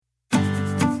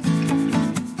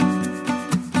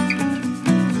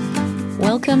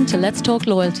Welcome to Let's Talk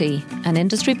Loyalty, an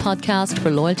industry podcast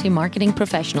for loyalty marketing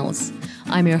professionals.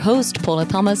 I'm your host, Paula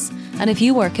Thomas, and if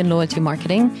you work in loyalty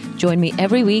marketing, join me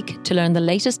every week to learn the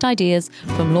latest ideas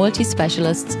from loyalty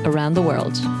specialists around the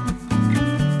world.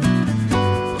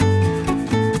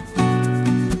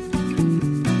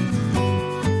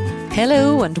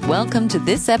 Hello and welcome to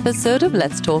this episode of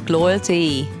Let's Talk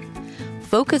Loyalty.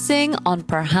 Focusing on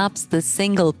perhaps the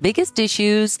single biggest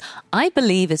issues I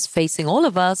believe is facing all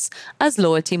of us as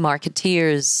loyalty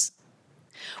marketeers.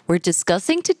 We're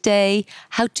discussing today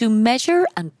how to measure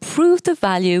and prove the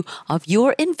value of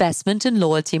your investment in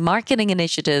loyalty marketing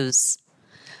initiatives.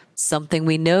 Something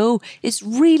we know is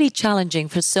really challenging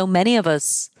for so many of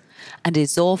us and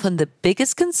is often the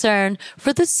biggest concern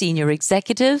for the senior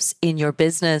executives in your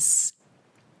business.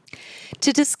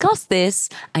 To discuss this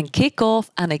and kick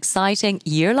off an exciting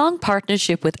year-long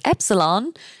partnership with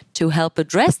Epsilon to help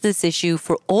address this issue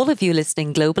for all of you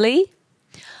listening globally,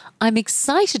 I'm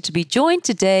excited to be joined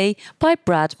today by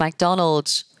Brad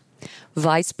McDonald,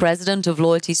 Vice President of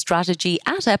Loyalty Strategy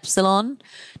at Epsilon,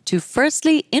 to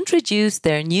firstly introduce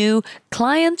their new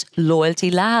Client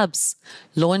Loyalty Labs,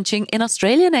 launching in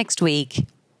Australia next week.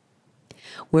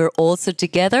 We're also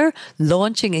together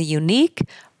launching a unique,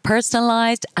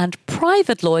 personalised and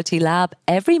private loyalty lab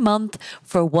every month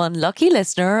for one lucky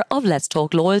listener of Let's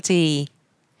Talk Loyalty,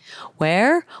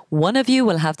 where one of you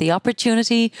will have the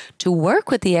opportunity to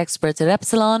work with the experts at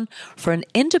Epsilon for an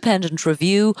independent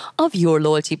review of your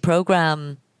loyalty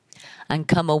programme and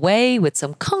come away with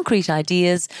some concrete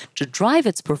ideas to drive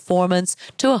its performance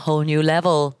to a whole new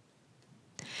level.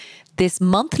 This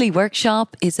monthly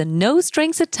workshop is a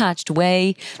no-strings-attached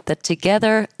way that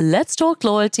together Let's Talk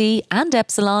Loyalty and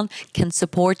Epsilon can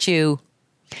support you.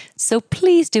 So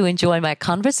please do enjoy my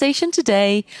conversation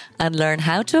today and learn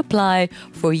how to apply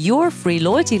for your free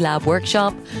Loyalty Lab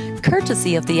workshop,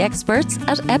 courtesy of the experts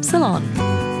at Epsilon.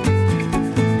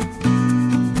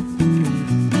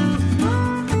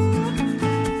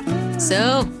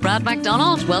 So, Brad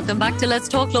McDonald, welcome back to Let's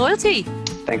Talk Loyalty.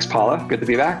 Thanks, Paula. Good to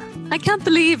be back. I can't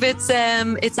believe it's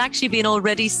actually been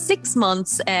already 6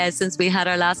 months since we had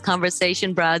our last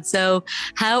conversation, Brad. So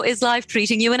how is life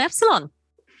treating you in Epsilon?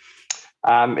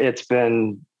 It's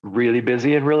been really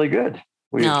busy and really good.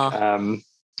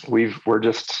 We're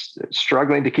just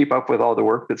struggling to keep up with all the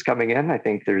work that's coming in. I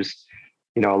think there's,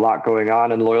 a lot going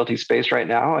on in loyalty space right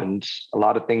now and a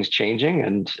lot of things changing,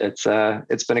 and it's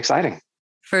been exciting.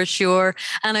 For sure.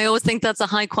 And I always think that's a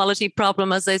high quality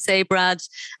problem, as I say, Brad.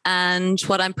 And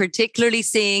what I'm particularly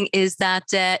seeing is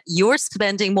that you're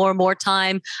spending more and more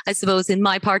time, I suppose, in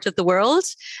my part of the world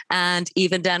and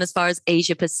even down as far as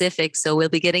Asia Pacific. So we'll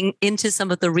be getting into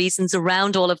some of the reasons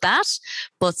around all of that,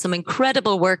 but some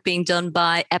incredible work being done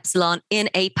by Epsilon in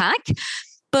APAC.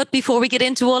 But before we get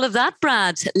into all of that,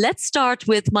 Brad, let's start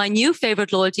with my new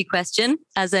favorite loyalty question,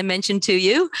 as I mentioned to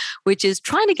you, which is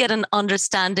trying to get an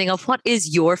understanding of what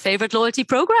is your favorite loyalty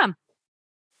program?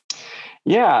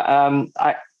 Yeah,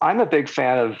 I'm a big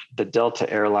fan of the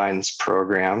Delta Airlines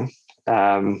program.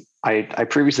 I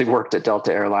previously worked at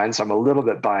Delta Airlines, so I'm a little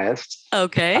bit biased.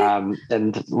 Okay.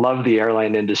 And love the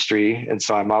airline industry. And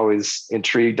so I'm always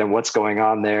intrigued on what's going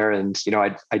on there. And,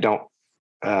 I don't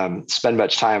spend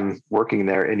much time working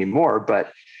there anymore,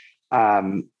 but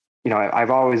I've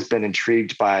always been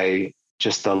intrigued by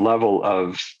just the level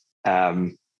of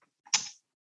the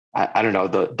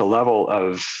level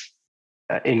of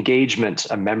engagement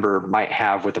a member might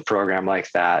have with a program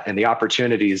like that, and the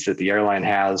opportunities that the airline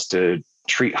has to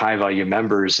treat high value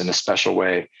members in a special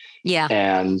way. Yeah,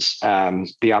 and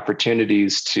the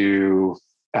opportunities to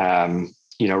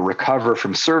recover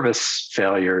from service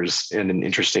failures in an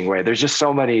interesting way. There's just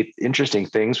so many interesting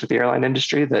things with the airline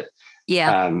industry that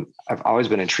I've always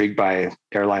been intrigued by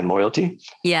airline loyalty.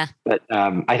 Yeah. But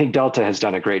I think Delta has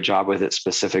done a great job with it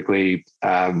specifically.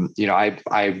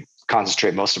 I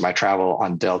concentrate most of my travel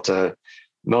on Delta,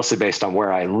 mostly based on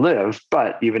where I live.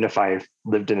 But even if I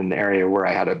lived in an area where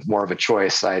I had more of a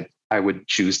choice, I would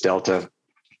choose Delta.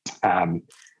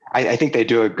 I think they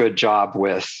do a good job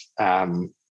with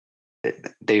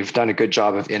they've done a good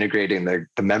job of integrating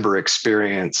the member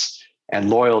experience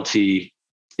and loyalty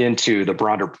into the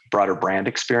broader brand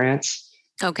experience.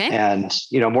 Okay. And,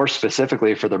 more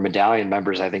specifically for their medallion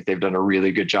members, I think they've done a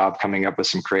really good job coming up with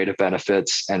some creative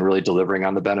benefits and really delivering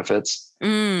on the benefits.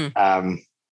 And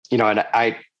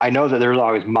I know that there's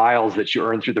always miles that you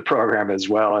earn through the program as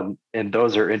well. And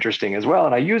those are interesting as well.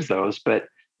 And I use those, but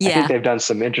I think they've done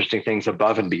some interesting things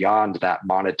above and beyond that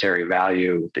monetary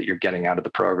value that you're getting out of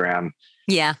the program.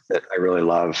 Yeah. That I really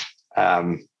love.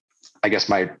 I guess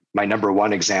my number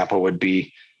one example would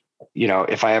be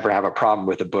if I ever have a problem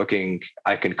with a booking,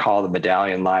 I can call the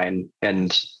Medallion line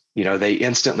and, they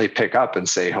instantly pick up and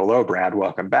say, hello, Brad,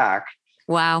 welcome back.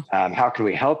 Wow. How can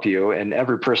we help you? And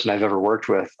every person I've ever worked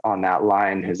with on that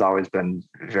line has always been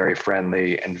very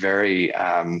friendly and very,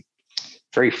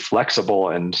 very flexible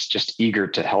and just eager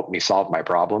to help me solve my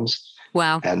problems.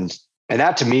 Wow. And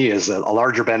that to me is a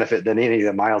larger benefit than any of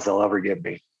the miles they'll ever give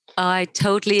me. I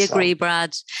totally agree,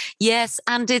 Brad. Yes.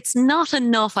 And it's not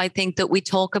enough, I think, that we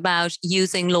talk about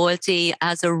using loyalty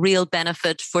as a real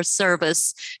benefit for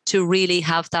service to really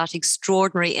have that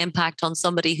extraordinary impact on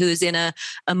somebody who's in a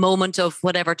moment of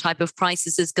whatever type of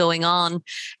crisis is going on.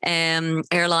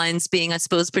 Airlines being, I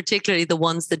suppose, particularly the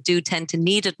ones that do tend to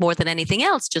need it more than anything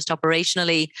else, just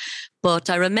operationally.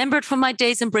 But I remembered from my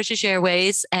days in British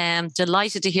Airways,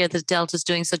 delighted to hear that Delta's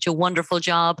doing such a wonderful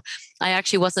job. I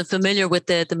actually wasn't familiar with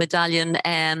the Medallion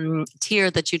tier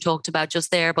that you talked about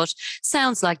just there, but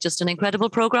sounds like just an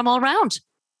incredible program all around.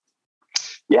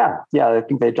 Yeah, I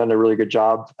think they've done a really good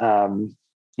job.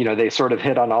 They sort of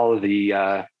hit on all of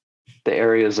the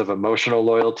areas of emotional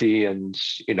loyalty and,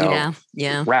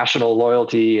 rational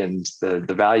loyalty and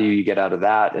the value you get out of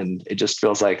that. And it just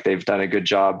feels like they've done a good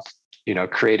job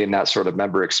creating that sort of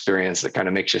member experience that kind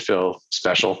of makes you feel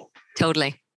special.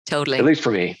 Totally. At least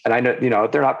for me. And I know,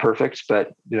 they're not perfect,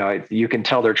 but you can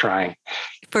tell they're trying.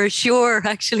 For sure.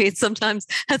 Actually, it's sometimes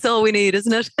that's all we need,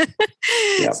 isn't it?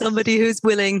 Yep. Somebody who's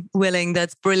willing.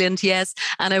 That's brilliant. Yes.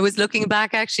 And I was looking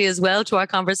back actually as well to our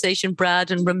conversation, Brad,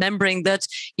 and remembering that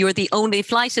you're the only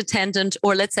flight attendant,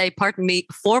 or let's say, pardon me,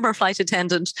 former flight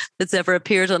attendant that's ever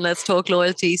appeared on Let's Talk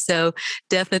Loyalty. So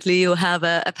definitely you have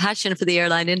a passion for the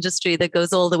airline industry that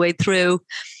goes all the way through.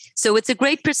 So it's a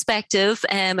great perspective,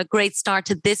 a great start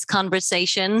to this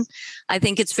conversation. I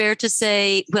think it's fair to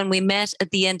say when we met at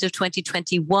the end of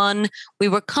 2021, we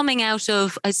were coming out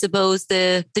of, I suppose,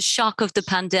 the shock of the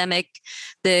pandemic,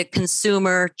 the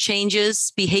consumer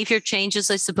changes, behavior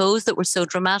changes, I suppose, that were so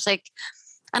dramatic.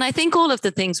 And I think all of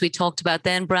the things we talked about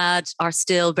then, Brad, are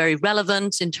still very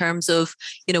relevant in terms of,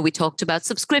 we talked about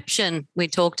subscription, we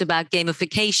talked about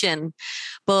gamification.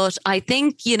 But I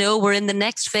think, we're in the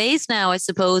next phase now, I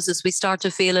suppose, as we start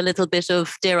to feel a little bit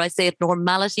of, dare I say it,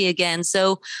 normality again.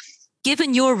 So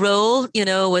given your role,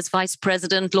 as Vice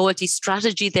President Loyalty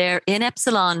Strategy there in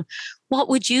Epsilon, what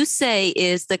would you say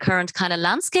is the current kind of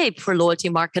landscape for loyalty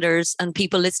marketers and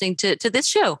people listening to this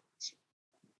show?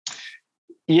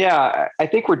 Yeah, I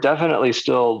think we're definitely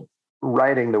still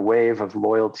riding the wave of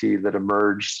loyalty that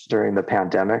emerged during the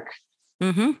pandemic.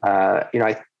 Mm-hmm.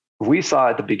 We saw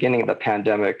at the beginning of the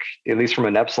pandemic, at least from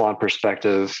an Epsilon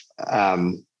perspective,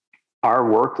 our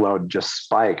workload just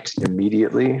spiked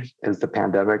immediately as the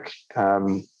pandemic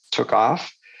took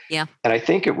off. Yeah. And I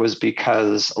think it was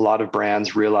because a lot of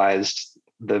brands realized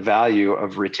the value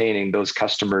of retaining those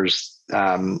customers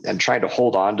and trying to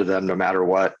hold on to them no matter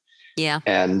what. Yeah.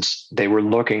 And they were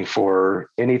looking for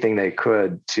anything they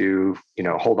could to,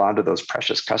 hold on to those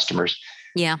precious customers.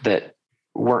 Yeah. That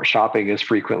weren't shopping as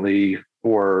frequently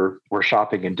or were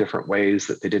shopping in different ways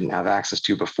that they didn't have access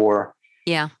to before.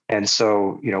 Yeah. And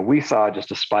so, we saw just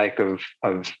a spike of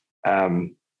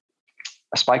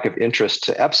interest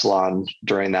to Epsilon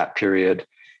during that period.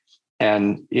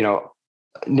 And,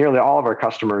 nearly all of our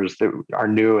customers that are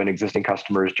new and existing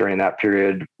customers during that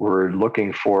period were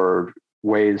looking for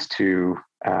ways to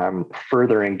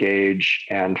further engage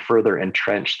and further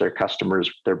entrench their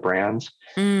customers, their brands.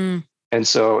 Mm. And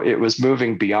so it was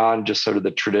moving beyond just sort of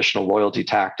the traditional loyalty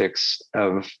tactics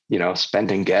of,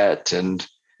 spend and get and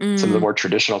some of the more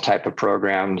traditional type of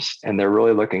programs. And they're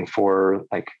really looking for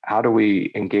how do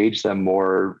we engage them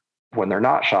more when they're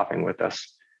not shopping with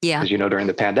us? Yeah. Because, during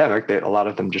the pandemic, a lot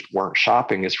of them just weren't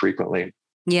shopping as frequently.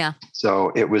 Yeah.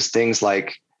 So it was things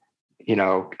like,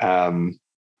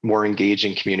 more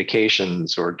engaging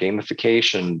communications or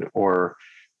gamification or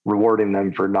rewarding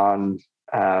them for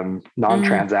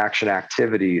non-transaction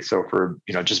activity. So for,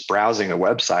 just browsing a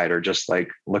website or just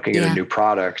looking at a new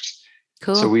product.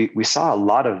 Cool. So we saw a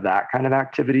lot of that kind of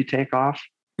activity take off,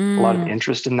 a lot of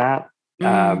interest in that.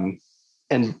 And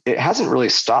it hasn't really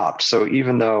stopped. So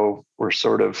even though we're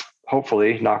sort of,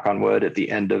 hopefully, knock on wood, at the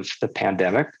end of the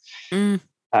pandemic,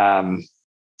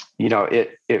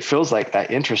 it feels like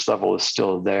that interest level is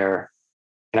still there.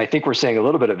 And I think we're seeing a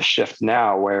little bit of a shift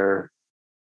now where,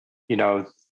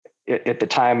 at the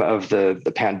time of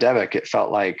the pandemic, it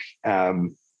felt like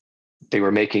they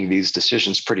were making these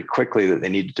decisions pretty quickly that they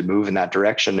needed to move in that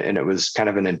direction. And it was kind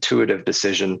of an intuitive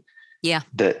decision. Yeah.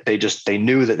 That they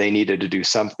knew that they needed to do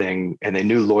something and they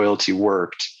knew loyalty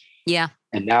worked. Yeah.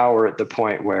 And now we're at the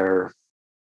point where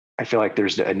I feel like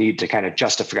there's a need to kind of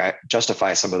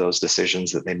justify some of those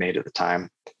decisions that they made at the time.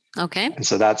 Okay. And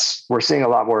so we're seeing a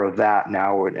lot more of that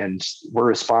now, and we're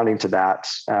responding to that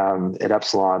at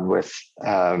Epsilon with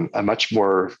a much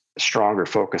more stronger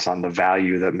focus on the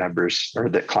value that members or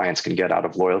that clients can get out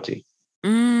of loyalty.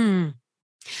 Mm.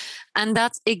 And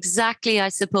that's exactly, I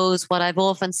suppose, what I've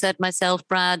often said myself,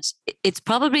 Brad. It's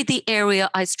probably the area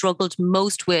I struggled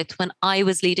most with when I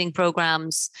was leading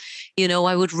programs.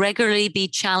 I would regularly be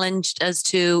challenged as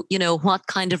to, what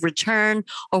kind of return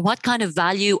or what kind of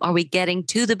value are we getting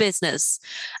to the business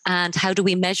and how do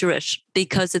we measure it?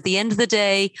 Because at the end of the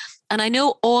day, and I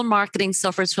know all marketing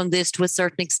suffers from this to a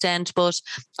certain extent, but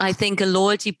I think a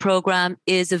loyalty program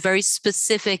is a very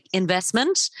specific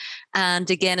investment. And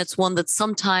again, it's one that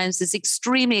sometimes is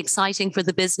extremely exciting for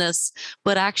the business,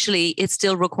 but actually it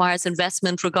still requires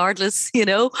investment regardless,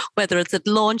 whether it's at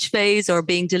launch phase or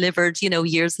being delivered,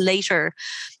 years later.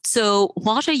 So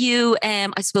what are you,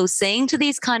 I suppose, saying to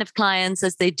these kind of clients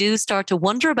as they do start to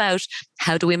wonder about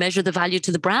how do we measure the value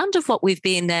to the brand of what we've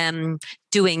been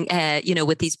doing,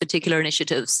 with these particular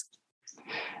initiatives?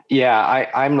 Yeah,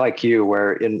 I'm like you,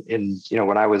 where in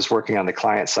when I was working on the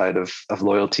client side of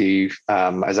loyalty, I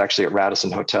was actually at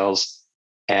Radisson Hotels,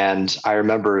 and I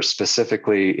remember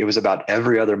specifically it was about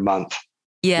every other month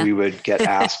we would get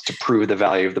asked to prove the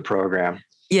value of the program.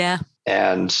 Yeah,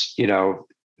 and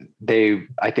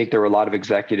I think there were a lot of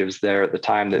executives there at the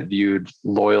time that viewed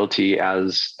loyalty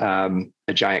as a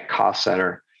giant cost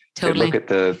center. totally. They'd look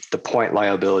at the point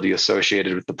liability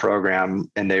associated with the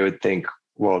program, and they would think,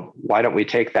 well, why don't we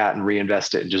take that and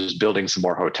reinvest it in just building some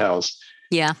more hotels?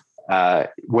 Yeah.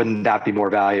 Wouldn't that be more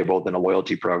valuable than a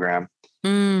loyalty program?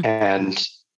 Mm. And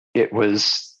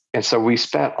so we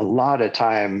spent a lot of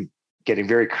time getting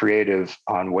very creative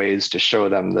on ways to show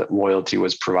them that loyalty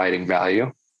was providing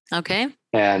value. Okay.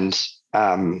 And,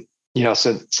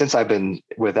 since I've been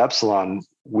with Epsilon,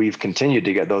 we've continued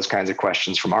to get those kinds of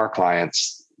questions from our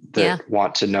clients that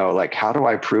want to know, like, how do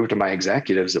I prove to my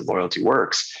executives that loyalty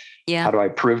works? Yeah. How do I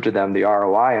prove to them the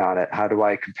ROI on it? How do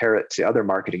I compare it to other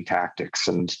marketing tactics?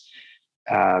 And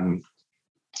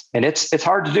it's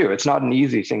hard to do. It's not an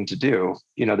easy thing to do.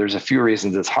 There's a few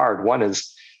reasons it's hard. One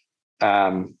is,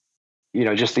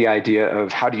 just the idea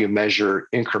of how do you measure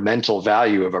incremental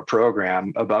value of a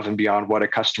program above and beyond what a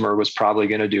customer was probably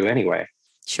going to do anyway.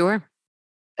 Sure.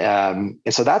 And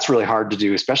so that's really hard to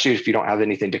do, especially if you don't have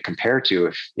anything to compare to.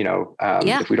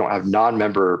 If we don't have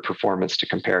non-member performance to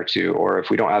compare to, or if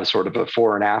we don't have sort of a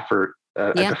before and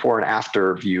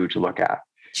after view to look at.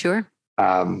 Sure.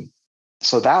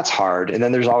 So that's hard. And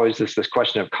then there's always this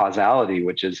question of causality,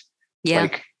 which is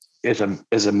like, is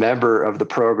a member of the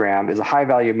program, is a high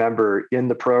value member in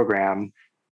the program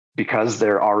because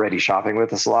they're already shopping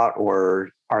with us a lot, or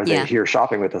are they here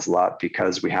shopping with us a lot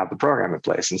because we have the program in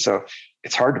place? And so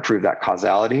it's hard to prove that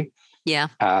causality. Yeah.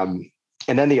 And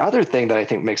then the other thing that I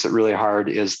think makes it really hard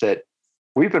is that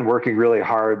we've been working really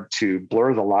hard to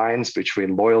blur the lines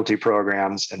between loyalty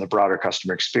programs and the broader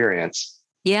customer experience.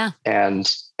 Yeah.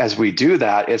 And as we do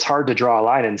that, it's hard to draw a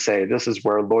line and say, this is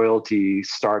where loyalty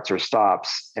starts or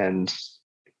stops and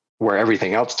where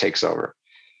everything else takes over.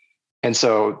 And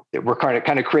so we're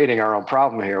kind of creating our own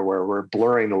problem here where we're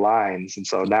blurring the lines. And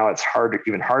so now it's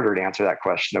even harder to answer that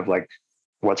question of like,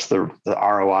 what's the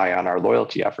ROI on our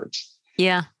loyalty efforts?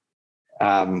 Yeah.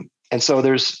 And so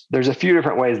there's a few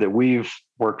different ways that we've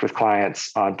worked with clients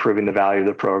on proving the value of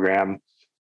the program.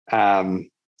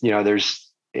 And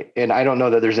I don't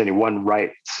know that there's any one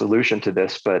right solution to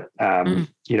this, but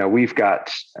we've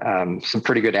got some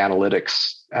pretty good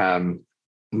analytics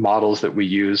models that we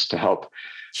use to help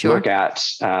look at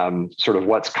sort of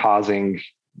what's causing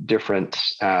different,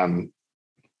 sort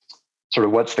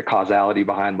of what's the causality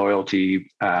behind loyalty,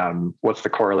 what's the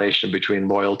correlation between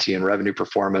loyalty and revenue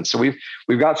performance. So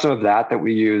we've got some of that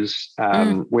we use.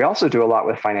 We also do a lot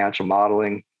with financial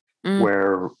modeling,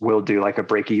 where we'll do like a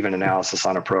break-even analysis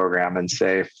on a program and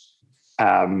say,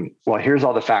 well, here's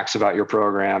all the facts about your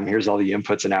program. Here's all the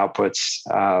inputs and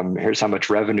outputs. Here's how much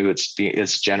revenue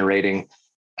it's generating.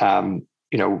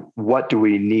 What do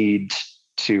we need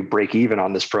to break even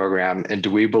on this program? And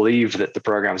do we believe that the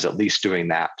program is at least doing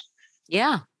that?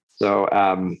 Yeah. So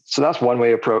that's one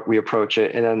way we approach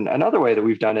it. And then another way that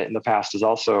we've done it in the past is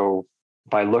also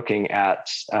by looking at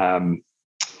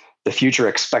the future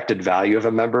expected value of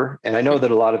a member. And I know that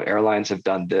a lot of airlines have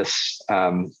done this.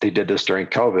 They did this during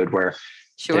COVID, where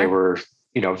they were,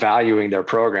 valuing their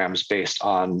programs based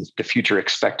on the future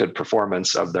expected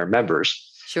performance of their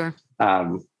members. Sure.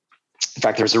 In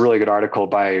fact, there's a really good article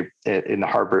in the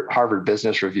Harvard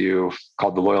Business Review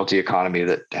called The Loyalty Economy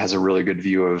that has a really good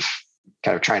view of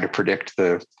kind of trying to predict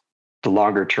the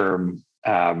longer term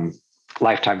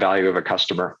lifetime value of a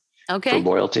customer for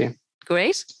loyalty.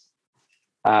 Great.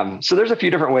 So there's a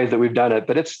few different ways that we've done it,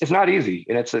 but it's not easy,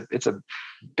 and it's a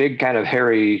big kind of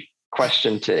hairy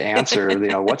question to answer.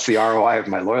 What's the ROI of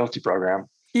my loyalty program?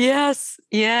 Yes.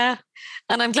 Yeah.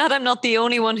 And I'm glad I'm not the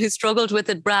only one who struggled with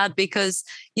it, Brad, because,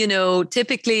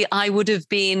 typically I would have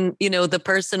been, the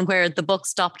person where the buck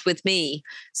stopped with me.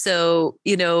 So,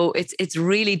 it's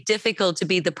really difficult to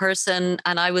be the person.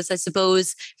 And I was, I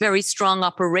suppose, very strong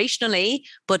operationally,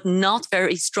 but not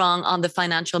very strong on the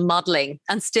financial modeling,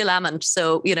 and still amn't.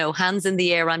 So, hands in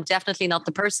the air, I'm definitely not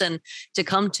the person to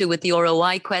come to with the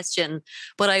ROI question.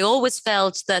 But I always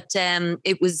felt that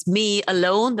it was me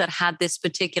alone that had this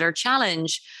particular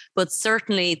challenge. But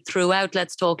certainly throughout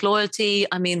Let's Talk Loyalty,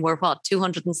 I mean, we're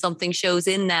 200 and something shows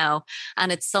in now.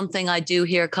 And it's something I do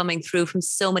hear coming through from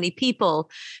so many people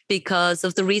because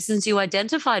of the reasons you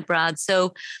identified, Brad.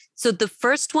 So the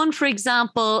first one, for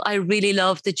example, I really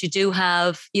love that you do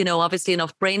have, obviously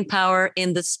enough brain power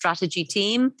in the strategy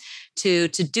team to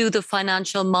do the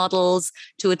financial models,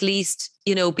 to at least,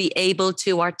 be able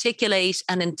to articulate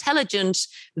an intelligent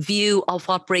view of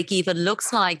what break even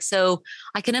looks like. So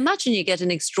I can imagine you get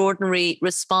an extraordinary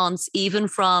response, even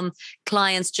from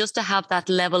clients, just to have that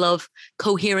level of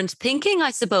coherent thinking,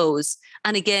 I suppose.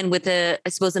 And again, with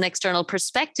an external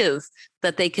perspective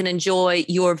that they can enjoy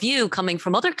your view coming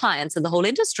from other clients in the whole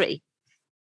industry.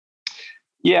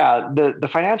 Yeah, the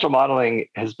financial modeling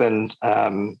has been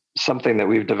something that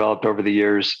we've developed over the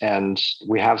years, and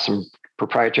we have some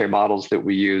proprietary models that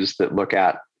we use that look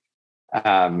at,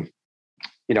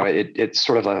 it's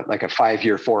sort of like a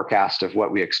 5-year forecast of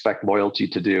what we expect loyalty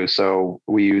to do. So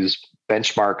we use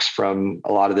benchmarks from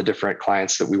a lot of the different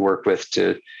clients that we work with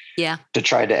to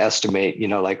try to estimate,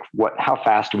 how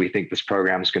fast do we think this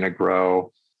program is going to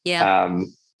grow?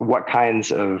 What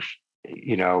kinds of,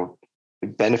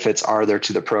 benefits are there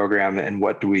to the program, and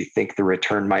what do we think the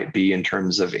return might be in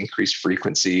terms of increased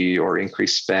frequency or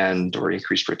increased spend or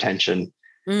increased retention?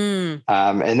 And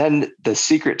then the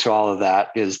secret to all of that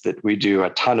is that we do a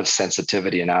ton of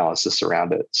sensitivity analysis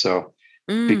around it. So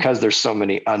because there's so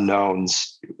many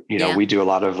unknowns, we do a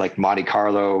lot of like Monte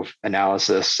Carlo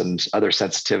analysis and other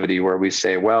sensitivity where we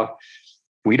say, well,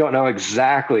 we don't know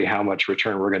exactly how much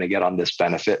return we're going to get on this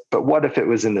benefit, but what if it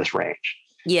was in this range?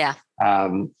 Yeah.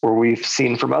 Where we've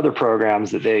seen from other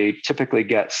programs that they typically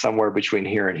get somewhere between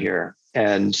here and here.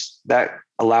 And that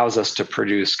allows us to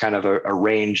produce kind of a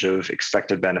range of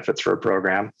expected benefits for a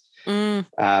program,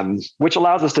 which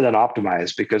allows us to then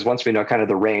optimize, because once we know kind of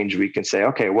the range, we can say,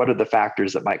 okay, what are the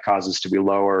factors that might cause us to be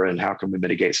lower, and how can we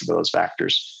mitigate some of those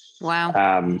factors?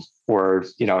 Wow. Or,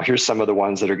 here's some of the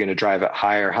ones that are going to drive it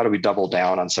higher. How do we double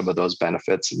down on some of those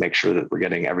benefits and make sure that we're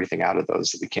getting everything out of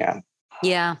those that we can?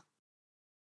 Yeah.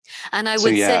 And I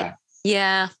would say,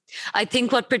 I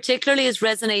think what particularly is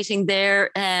resonating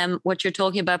there, what you're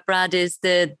talking about, Brad, is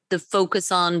the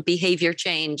focus on behavior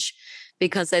change.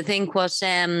 Because I think what,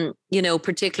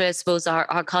 particularly, I suppose,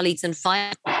 our colleagues in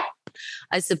finance,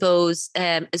 I suppose,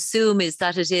 assume is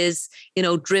that it is,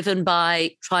 driven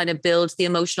by trying to build the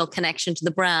emotional connection to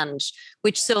the brand,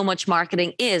 which so much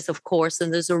marketing is, of course,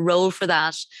 and there's a role for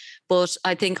that. But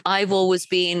I think I've always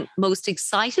been most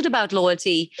excited about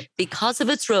loyalty because of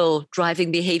its role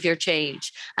driving behavior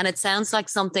change. And it sounds like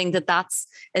something that's,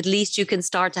 at least you can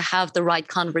start to have the right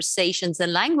conversations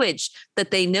and language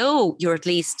that they know you're at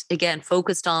least, again,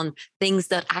 focused on things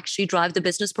that actually drive the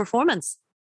business performance.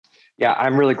 Yeah,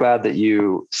 I'm really glad that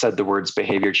you said the words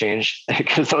behavior change,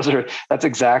 because that's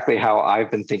exactly how I've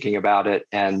been thinking about it.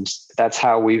 And that's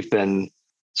how we've been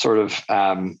sort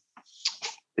of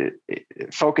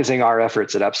focusing our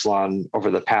efforts at Epsilon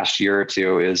over the past year or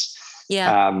two is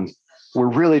we're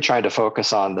really trying to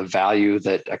focus on the value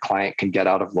that a client can get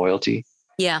out of loyalty.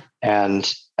 Yeah.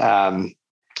 And,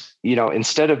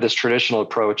 instead of this traditional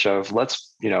approach of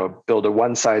let's, build a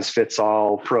one size fits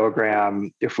all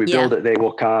program. If we build it, they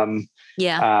will come.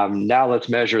 Yeah. Now let's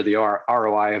measure the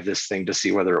ROI of this thing to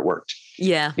see whether it worked.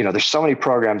 Yeah. There's so many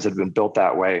programs that have been built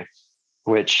that way,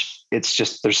 which it's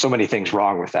just, there's so many things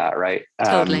wrong with that. Right.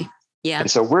 Totally. Yeah. And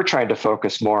so we're trying to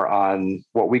focus more on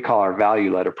what we call our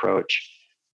value-led approach,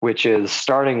 which is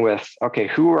starting with, okay,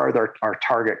 who are our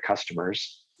target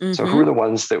customers? Mm-hmm. So who are the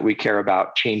ones that we care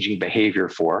about changing behavior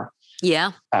for?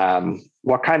 Yeah.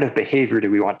 What kind of behavior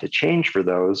do we want to change for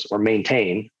those or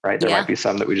maintain, right? There might be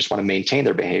some that we just want to maintain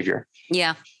their behavior.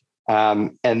 Yeah.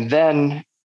 And then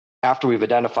after we've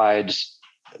identified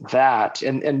that,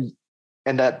 and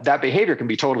that behavior can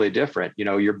be totally different.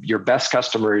 Your best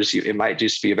customers, it might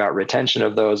just be about retention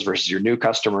of those, versus your new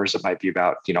customers. It might be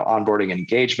about, onboarding and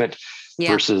engagement,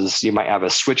 versus you might have a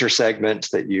switcher segment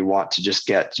that you want to just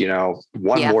get,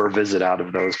 one more visit out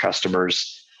of those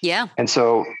customers. Yeah. And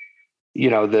so,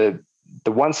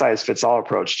 the one size fits all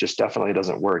approach just definitely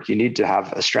doesn't work. You need to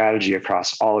have a strategy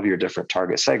across all of your different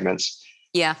target segments.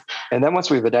 Yeah. And then once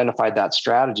we've identified that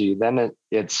strategy, then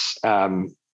it's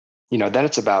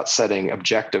about setting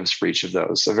objectives for each of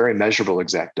those. So very measurable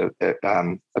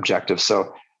objectives.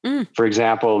 So for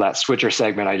example, that switcher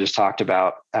segment I just talked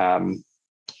about,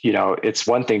 it's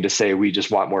one thing to say we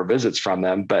just want more visits from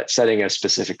them, but setting a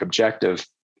specific objective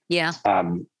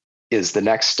is the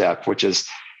next step, which is,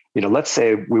 let's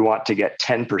say we want to get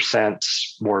 10%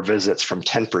 more visits from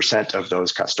 10% of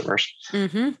those customers.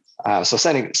 So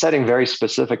setting very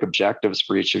specific objectives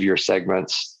for each of your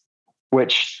segments,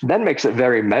 which then makes it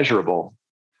very measurable,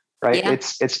 right? Yeah.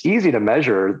 It's easy to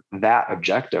measure that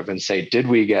objective and say, did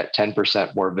we get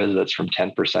 10% more visits from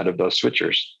 10% of those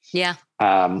switchers? Yeah.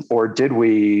 Or did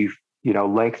we,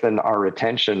 lengthen our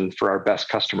retention for our best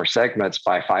customer segments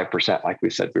by 5%, like we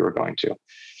said we were going to?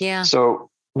 Yeah. So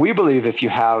we believe if you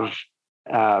have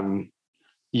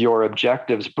your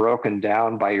objectives broken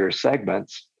down by your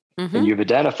segments, and you've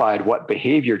identified what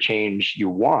behavior change you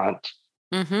want,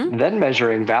 then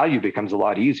measuring value becomes a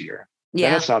lot easier. Yeah.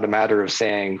 Then it's not a matter of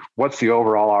saying, what's the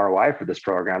overall ROI for this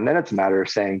program? Then it's a matter of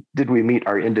saying, did we meet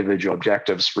our individual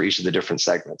objectives for each of the different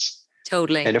segments?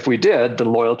 Totally. And if we did,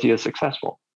 then loyalty is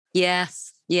successful.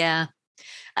 Yes. Yeah.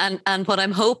 And what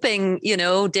I'm hoping,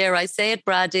 dare I say it,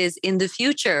 Brad, is in the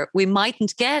future, we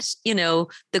mightn't get, the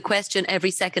question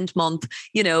every second month,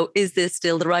 is this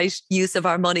still the right use of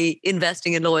our money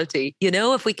investing in loyalty?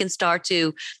 If we can start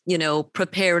to,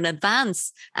 prepare in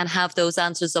advance and have those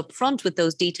answers up front with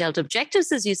those detailed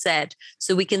objectives, as you said,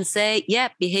 so we can say,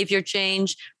 behavior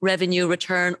change, revenue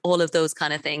return, all of those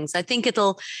kind of things. I think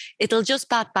it'll just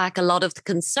bat back a lot of the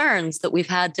concerns that we've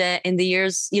had in the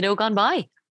years, gone by.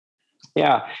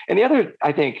 Yeah. And the other,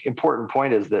 I think, important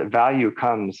point is that value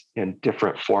comes in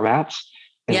different formats.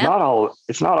 It's not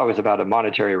always about a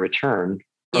monetary return,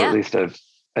 or at least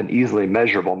an easily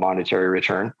measurable monetary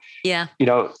return. Yeah.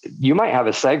 You might have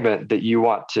a segment that you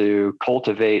want to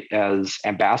cultivate as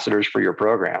ambassadors for your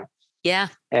program. Yeah.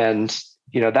 And,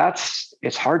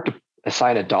 it's hard to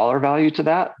assign a dollar value to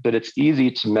that, but it's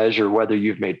easy to measure whether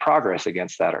you've made progress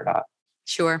against that or not.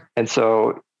 Sure. And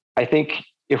so I think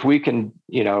if we can,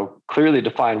 clearly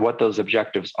define what those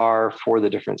objectives are for the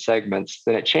different segments,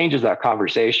 then it changes that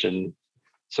conversation.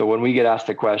 So when we get asked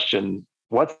the question,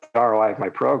 what's the ROI of my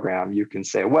program? You can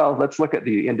say, well, let's look at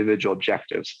the individual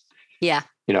objectives. Yeah.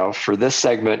 For this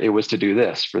segment, it was to do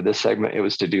this. For this segment, it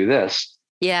was to do this.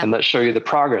 Yeah. And let's show you the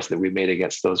progress that we made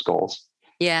against those goals.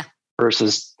 Yeah.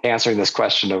 Versus answering this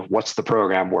question of what's the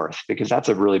program worth? Because that's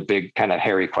a really big kind of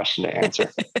hairy question to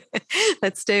answer.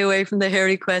 Let's stay away from the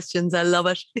hairy questions. I love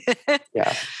it.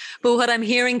 Yeah. But what I'm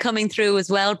hearing coming through as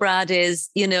well, Brad, is,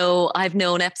 I've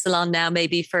known Epsilon now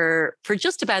maybe for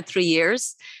just about 3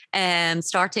 years,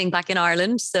 starting back in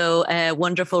Ireland. So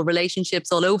wonderful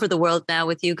relationships all over the world now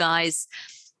with you guys.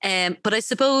 But I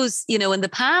suppose, in the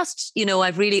past,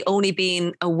 I've really only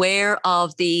been aware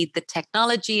of the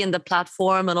technology and the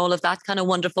platform and all of that kind of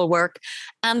wonderful work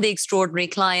and the extraordinary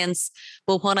clients.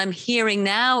 But what I'm hearing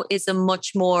now is a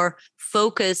much more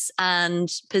focus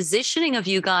and positioning of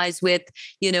you guys with,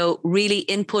 really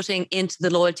inputting into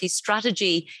the loyalty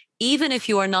strategy, even if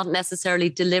you are not necessarily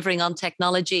delivering on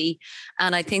technology.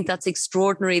 And I think that's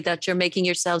extraordinary that you're making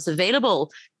yourselves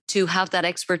available to have that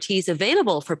expertise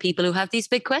available for people who have these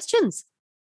big questions.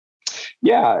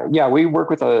 Yeah. We work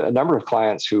with a number of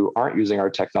clients who aren't using our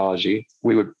technology.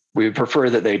 We would prefer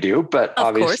that they do, but of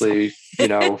obviously,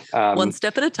 one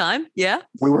step at a time. Yeah.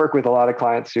 We work with a lot of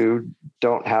clients who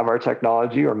don't have our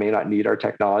technology or may not need our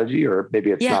technology, or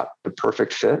maybe it's not the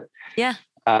perfect fit. Yeah.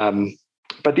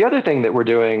 But the other thing that we're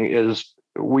doing is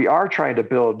we are trying to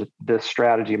build this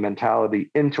strategy mentality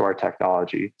into our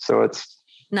technology. So it's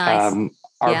nice.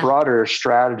 Our broader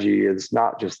strategy is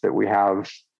not just that we have,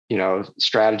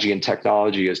 strategy and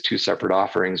technology as two separate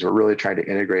offerings. We're really trying to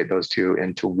integrate those two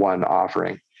into one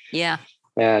offering. Yeah.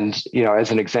 And,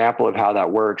 as an example of how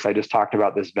that works, I just talked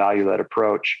about this value-led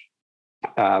approach.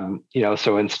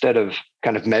 So instead of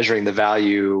kind of measuring the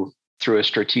value through a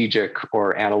strategic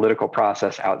or analytical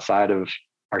process outside of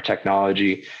our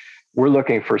technology, we're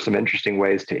looking for some interesting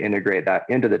ways to integrate that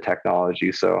into the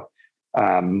technology. So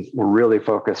we're really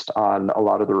focused on a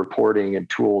lot of the reporting and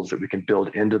tools that we can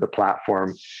build into the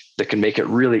platform that can make it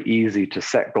really easy to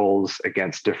set goals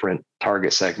against different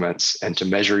target segments and to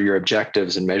measure your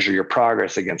objectives and measure your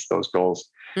progress against those goals.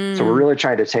 So we're really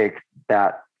trying to take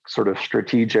that sort of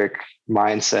strategic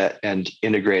mindset and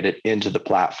integrate it into the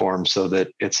platform so that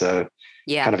it's a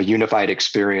kind of a unified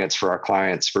experience for our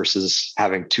clients versus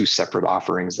having two separate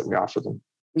offerings that we offer them.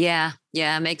 Yeah,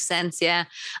 makes sense. Yeah.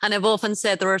 And I've often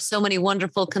said there are so many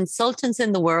wonderful consultants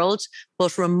in the world,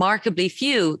 but remarkably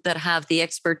few that have the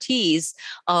expertise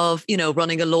of,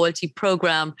 running a loyalty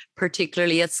program,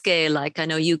 particularly at scale. Like I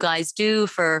know you guys do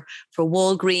for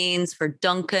Walgreens, for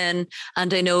Dunkin'.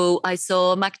 And I know I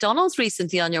saw McDonald's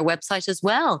recently on your website as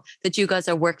well, that you guys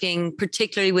are working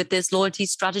particularly with this loyalty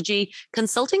strategy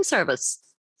consulting service.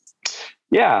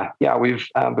 Yeah, we've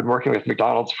been working with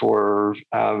McDonald's for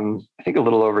I think a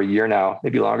little over a year now,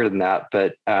 maybe longer than that.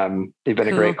 But they've been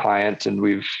a great client, and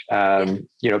we've been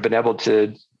able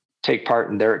to take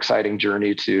part in their exciting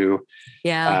journey to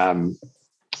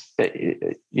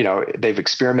they've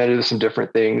experimented with some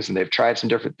different things, and they've tried some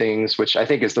different things, which I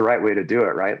think is the right way to do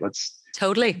it. Right? Let's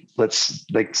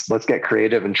get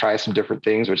creative and try some different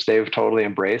things, which they've totally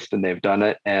embraced, and they've done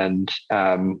it. And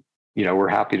we're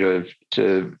happy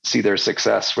to see their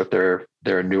success with their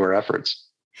newer efforts.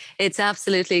 It's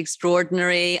absolutely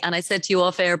extraordinary. And I said to you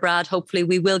off air, Brad, hopefully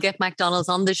we will get McDonald's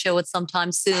on the show at some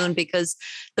time soon, because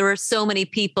there are so many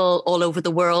people all over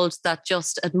the world that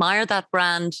just admire that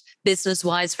brand business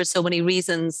wise for so many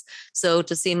reasons. So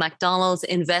to see McDonald's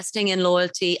investing in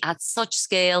loyalty at such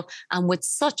scale and with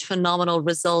such phenomenal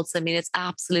results, I mean, it's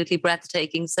absolutely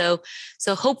breathtaking. So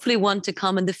hopefully one to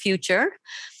come in the future.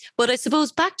 But I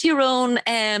suppose back to your own,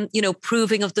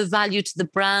 proving of the value to the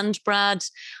brand, Brad,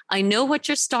 I know what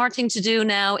you're starting to do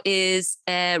now is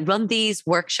run these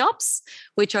workshops,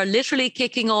 which are literally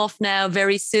kicking off now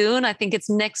very soon. I think it's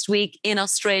next week in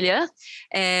Australia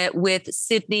with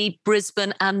Sydney,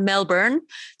 Brisbane and Melbourne.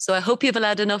 So I hope you've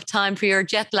allowed enough time for your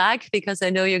jet lag, because I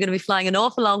know you're going to be flying an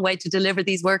awful long way to deliver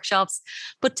these workshops.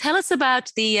 But tell us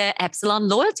about the Epsilon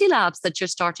Loyalty Labs that you're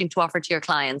starting to offer to your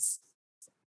clients.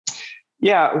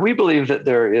 Yeah, we believe that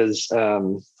there is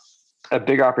a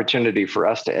big opportunity for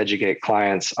us to educate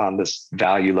clients on this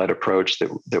value-led approach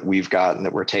that we've got and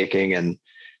that we're taking, and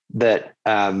that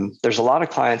there's a lot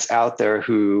of clients out there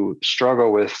who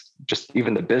struggle with just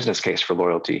even the business case for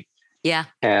loyalty. Yeah.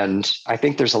 And I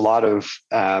think there's a lot of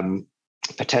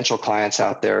potential clients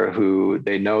out there who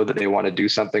they know that they want to do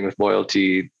something with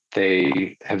loyalty.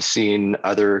 They have seen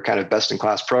other kind of best in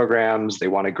class programs. They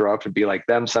want to grow up and be like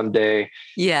them someday.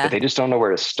 Yeah. But they just don't know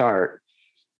where to start.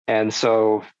 And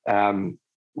so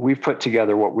we've put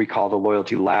together what we call the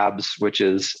Loyalty Labs, which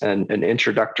is an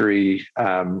introductory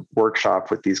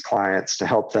workshop with these clients to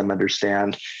help them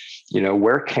understand,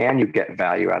 where can you get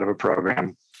value out of a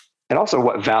program? And also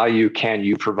what value can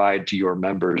you provide to your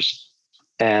members?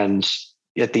 And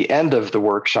at the end of the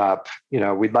workshop,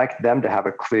 we'd like them to have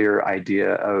a clear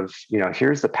idea of,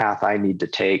 here's the path I need to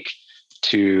take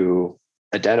to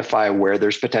identify where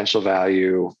there's potential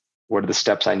value. What are the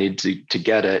steps I need to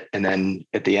get it? And then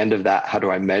at the end of that, how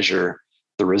do I measure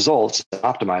the results and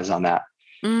optimize on that?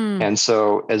 And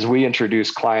so as we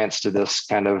introduce clients to this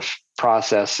kind of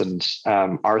process and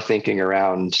our thinking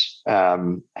around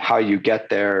how you get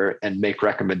there and make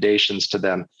recommendations to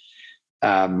them,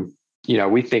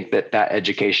 we think that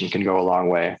education can go a long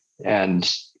way. And,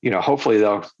 hopefully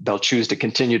they'll choose to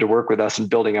continue to work with us in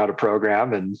building out a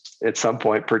program, and at some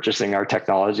point purchasing our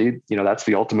technology. That's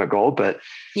the ultimate goal. But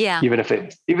yeah, even if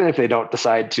they don't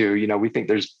decide to, we think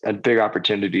there's a big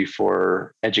opportunity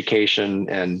for education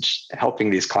and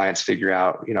helping these clients figure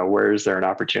out, where is there an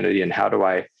opportunity and how do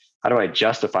I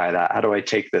justify that? How do I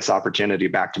take this opportunity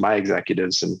back to my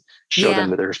executives and show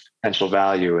them that there's potential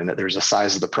value and that there's a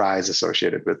size of the prize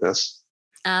associated with this?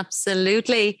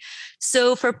 Absolutely.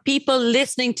 So for people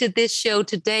listening to this show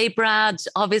today, Brad,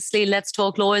 obviously Let's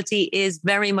Talk Loyalty is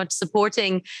very much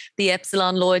supporting the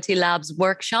Epsilon Loyalty Labs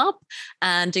workshop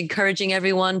and encouraging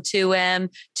everyone to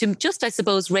just, I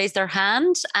suppose, raise their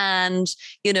hand and,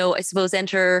 I suppose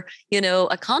enter,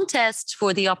 a contest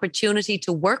for the opportunity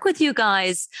to work with you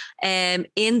guys in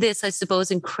this, I suppose,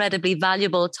 incredibly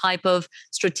valuable type of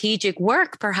strategic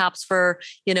work, perhaps for,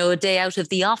 a day out of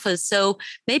the office. So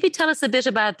maybe tell us a bit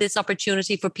about this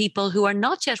opportunity for people who are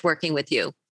not yet working with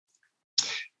you.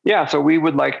 Yeah, so we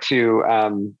would like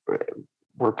to,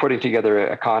 we're putting together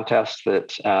a contest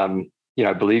that,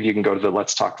 I believe you can go to the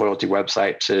Let's Talk Loyalty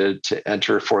website to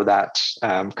enter for that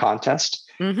contest.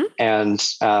 Mm-hmm. And,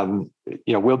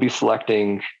 we'll be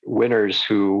selecting winners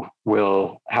who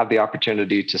will have the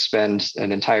opportunity to spend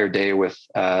an entire day with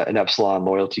an Epsilon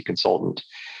loyalty consultant.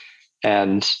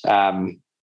 And,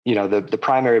 the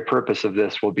primary purpose of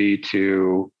this will be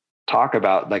to talk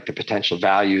about like the potential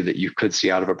value that you could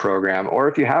see out of a program, or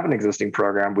if you have an existing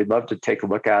program, we'd love to take a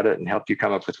look at it and help you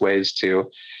come up with ways to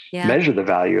measure the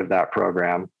value of that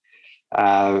program.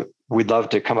 We'd love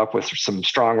to come up with some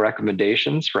strong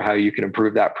recommendations for how you can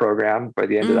improve that program by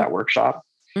the end of that workshop.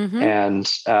 and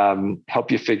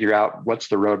help you figure out what's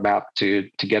the roadmap to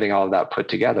getting all of that put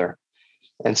together.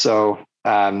 And so,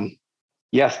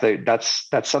 yes,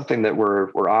 that's something that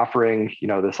we're offering,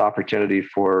 this opportunity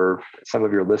for some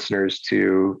of your listeners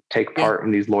to take part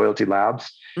in these loyalty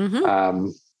labs.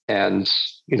 And,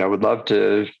 would love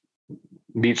to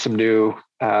meet some new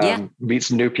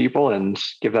people and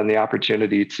give them the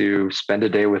opportunity to spend a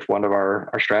day with one of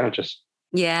our strategists.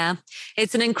 Yeah,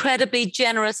 it's an incredibly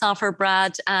generous offer,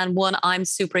 Brad, and one I'm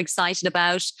super excited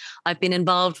about. I've been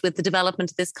involved with the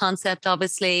development of this concept,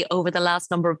 obviously, over the last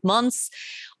number of months.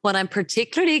 What I'm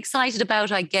particularly excited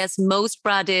about, I guess, most,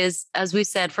 Brad, is, as we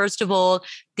said, first of all,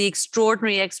 the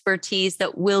extraordinary expertise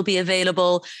that will be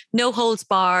available, no holds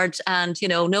barred, and,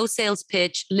 no sales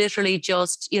pitch, literally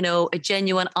just, a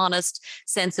genuine, honest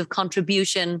sense of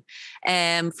contribution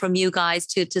from you guys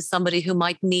to somebody who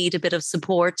might need a bit of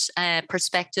support,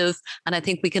 perspective. And I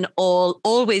think we can all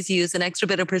always use an extra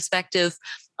bit of perspective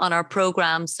on our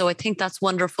program. So I think that's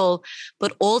wonderful.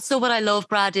 But also what I love,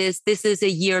 Brad, is this is a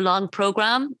year-long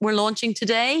program we're launching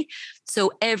today.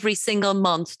 So every single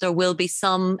month, there will be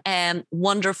some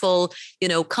wonderful,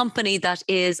 company that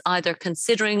is either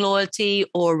considering loyalty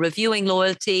or reviewing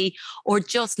loyalty or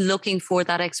just looking for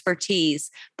that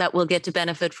expertise that will get to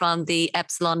benefit from the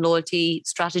Epsilon Loyalty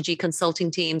Strategy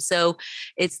Consulting team. So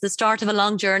it's the start of a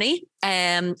long journey.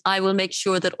 I will make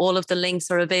sure that all of the links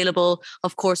are available,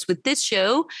 of course, with this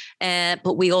show.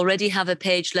 But we already have a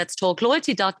page,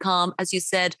 letstalkloyalty.com, as you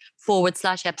said,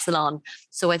 /Epsilon.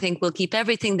 So I think we'll keep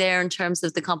everything there in terms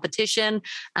of the competition,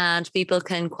 and people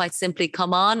can quite simply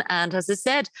come on and, as I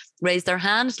said, raise their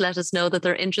hand, let us know that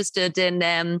they're interested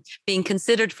in being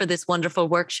considered for this wonderful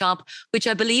workshop, which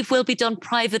I believe will be done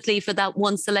privately for that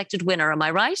one selected winner. Am I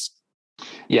right?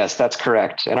 Yes, that's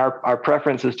correct. And our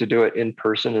preference is to do it in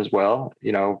person as well.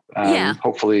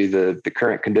 Hopefully the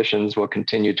current conditions will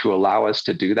continue to allow us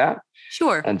to do that.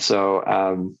 Sure. And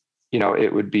so,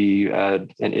 it would be an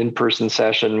in-person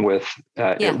session with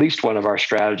at least one of our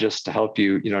strategists to help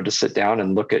you, to sit down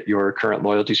and look at your current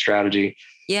loyalty strategy,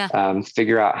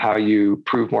 figure out how you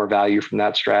prove more value from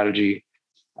that strategy,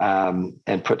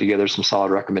 and put together some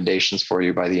solid recommendations for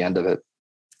you by the end of it.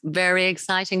 Very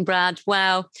exciting, Brad.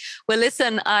 Wow. Well,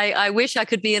 listen, I wish I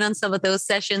could be in on some of those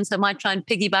sessions. I might try and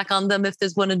piggyback on them if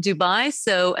there's one in Dubai.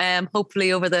 So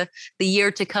hopefully over the year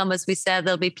to come, as we said,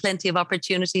 there'll be plenty of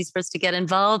opportunities for us to get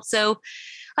involved. So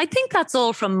I think that's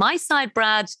all from my side,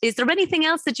 Brad. Is there anything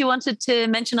else that you wanted to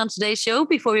mention on today's show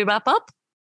before we wrap up?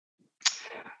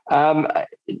 I'm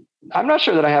not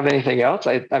sure that I have anything else.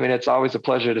 I mean, it's always a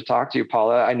pleasure to talk to you,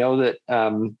 Paula. I know that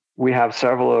we have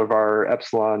several of our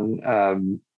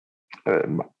Epsilon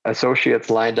associates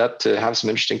lined up to have some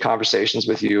interesting conversations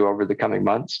with you over the coming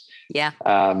months. Yeah.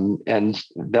 And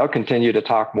they'll continue to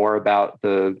talk more about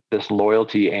this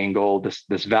loyalty angle,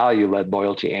 this value-led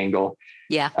loyalty angle.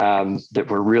 Yeah. That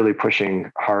we're really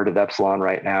pushing hard at Epsilon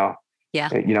right now. Yeah.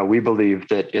 We believe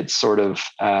that it's sort of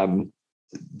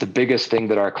the biggest thing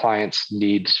that our clients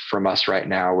need from us right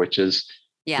now, which is,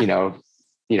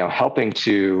 helping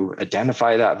to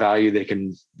identify that value they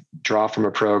can draw from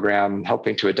a program,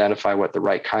 helping to identify what the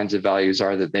right kinds of values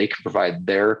are that they can provide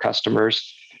their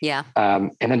customers. Yeah.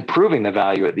 And then proving the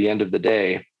value at the end of the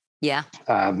day. Yeah.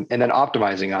 And then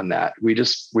optimizing on that. We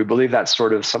believe that's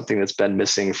sort of something that's been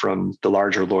missing from the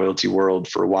larger loyalty world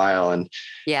for a while. And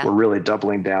we're really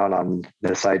doubling down on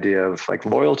this idea of like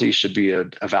loyalty should be a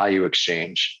value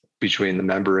exchange between the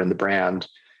member and the brand.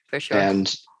 For sure.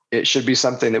 And it should be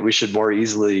something that we should more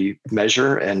easily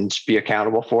measure and be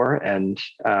accountable for and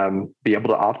be able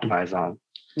to optimize on.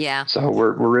 Yeah. So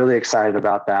we're really excited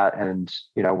about that. And,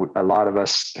 a lot of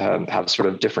us have sort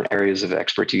of different areas of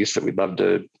expertise that we'd love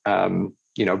to,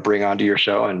 bring onto your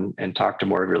show and talk to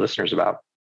more of your listeners about.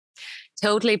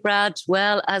 Totally, Brad.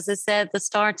 Well, as I said, the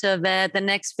start of the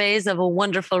next phase of a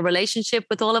wonderful relationship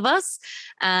with all of us.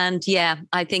 And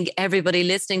I think everybody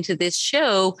listening to this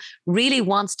show really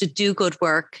wants to do good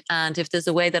work. And if there's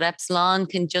a way that Epsilon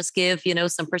can just give,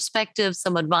 some perspective,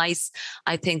 some advice,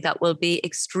 I think that will be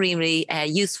extremely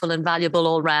useful and valuable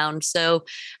all round. So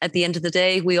at the end of the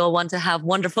day, we all want to have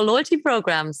wonderful loyalty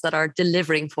programs that are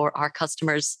delivering for our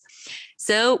customers.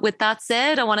 So with that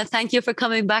said, I want to thank you for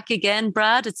coming back again,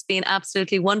 Brad. It's been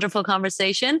absolutely wonderful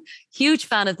conversation. Huge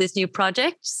fan of this new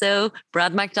project. So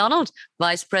Brad McDonald,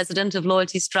 Vice President of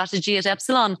Loyalty Strategy at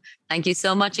Epsilon. Thank you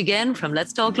so much again from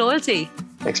Let's Talk Loyalty.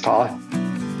 Thanks, Paula.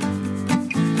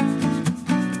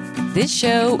 This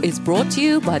show is brought to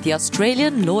you by the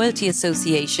Australian Loyalty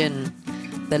Association,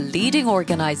 the leading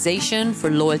organisation for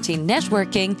loyalty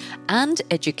networking and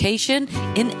education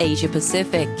in Asia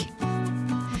Pacific.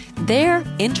 Their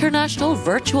International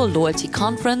Virtual Loyalty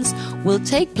Conference will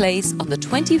take place on the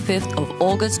 25th of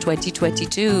August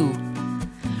 2022.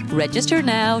 Register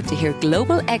now to hear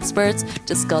global experts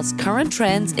discuss current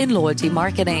trends in loyalty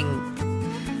marketing.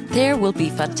 There will be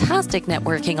fantastic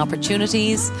networking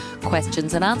opportunities,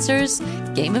 questions and answers,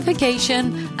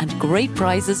 gamification, and great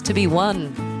prizes to be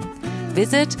won.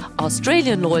 Visit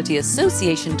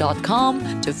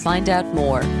AustralianLoyaltyAssociation.com to find out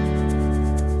more.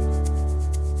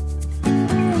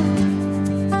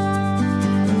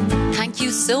 Thank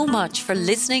you so much for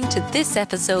listening to this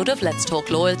episode of Let's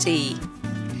Talk Loyalty.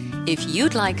 If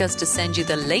you'd like us to send you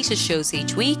the latest shows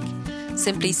each week,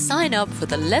 simply sign up for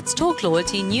the Let's Talk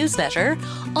Loyalty newsletter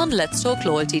on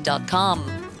letstalkloyalty.com,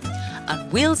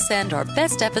 and we'll send our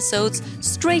best episodes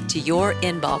straight to your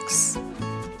inbox.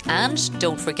 And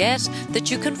don't forget that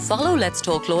you can follow Let's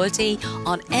Talk Loyalty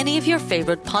on any of your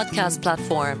favourite podcast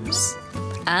platforms.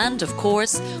 And of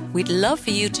course, we'd love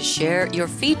for you to share your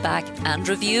feedback and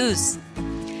reviews.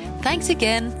 Thanks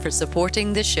again for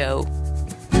supporting the show.